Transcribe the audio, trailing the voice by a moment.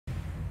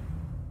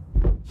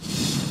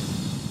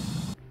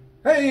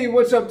Hey,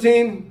 what's up,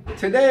 team?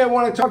 Today I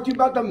want to talk to you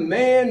about the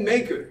man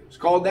maker. It's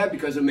called that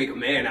because it'll make a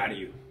man out of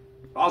you.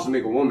 It'll also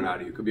make a woman out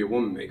of you. It could be a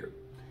woman maker.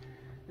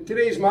 In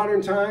today's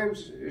modern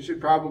times, it should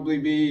probably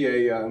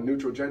be a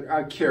neutral gender,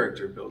 a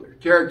character builder.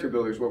 Character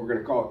builder is what we're going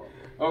to call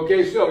it.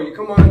 Okay, so you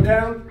come on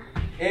down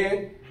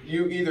and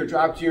you either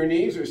drop to your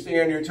knees or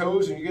stay on your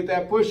toes and you get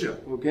that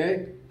push-up,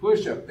 okay?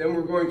 Push-up. Then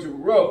we're going to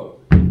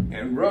row,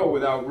 and row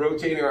without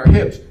rotating our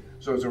hips.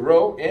 So it's a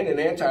row and an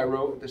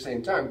anti-row at the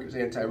same time because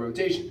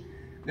anti-rotation.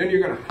 Then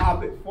you're going to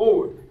hop it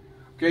forward.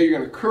 Okay, you're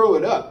going to curl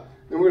it up.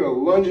 Then we're going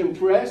to lunge and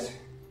press.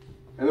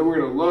 And then we're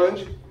going to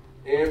lunge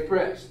and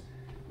press.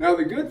 Now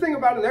the good thing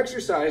about an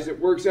exercise that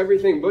works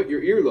everything but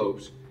your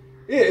earlobes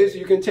is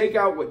you can take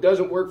out what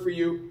doesn't work for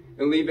you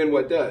and leave in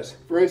what does.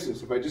 For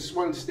instance, if I just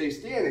wanted to stay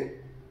standing,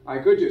 I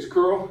could just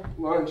curl,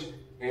 lunge,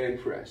 and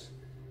press.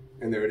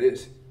 And there it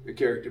is, the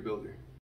character builder.